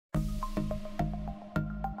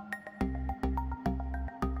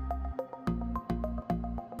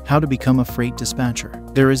How to become a freight dispatcher?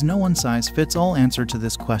 There is no one-size-fits-all answer to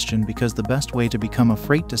this question because the best way to become a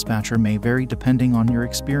freight dispatcher may vary depending on your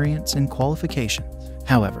experience and qualifications.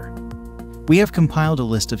 However, we have compiled a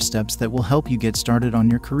list of steps that will help you get started on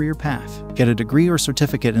your career path. Get a degree or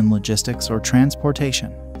certificate in logistics or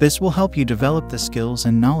transportation. This will help you develop the skills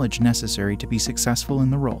and knowledge necessary to be successful in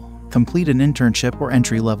the role. Complete an internship or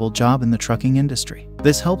entry-level job in the trucking industry.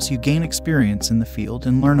 This helps you gain experience in the field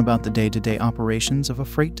and learn about the day-to-day operations of a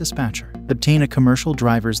freight dispatcher. Obtain a commercial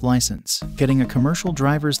driver's license. Getting a commercial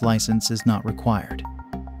driver's license is not required,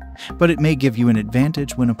 but it may give you an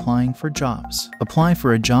advantage when applying for jobs. Apply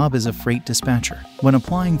for a job as a freight dispatcher. When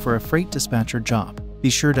applying for a freight dispatcher job, be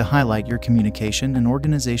sure to highlight your communication and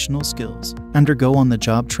organizational skills. Undergo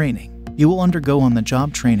on-the-job training. You will undergo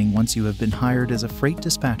on-the-job training once you have been hired as a freight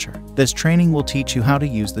dispatcher. This training will teach you how to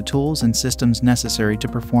use the tools and systems necessary to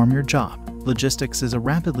perform your job. Logistics is a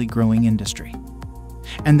rapidly growing industry,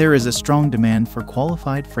 and there is a strong demand for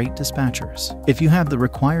qualified freight dispatchers. If you have the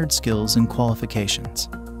required skills and qualifications,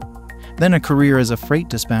 then a career as a freight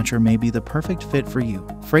dispatcher may be the perfect fit for you.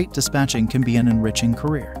 Freight dispatching can be an enriching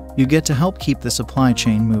career. You get to help keep the supply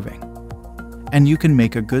chain moving, and you can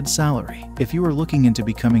make a good salary. If you are looking into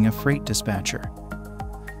becoming a freight dispatcher,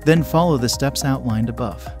 then follow the steps outlined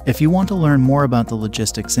above. If you want to learn more about the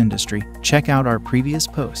logistics industry, check out our previous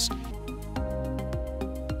post.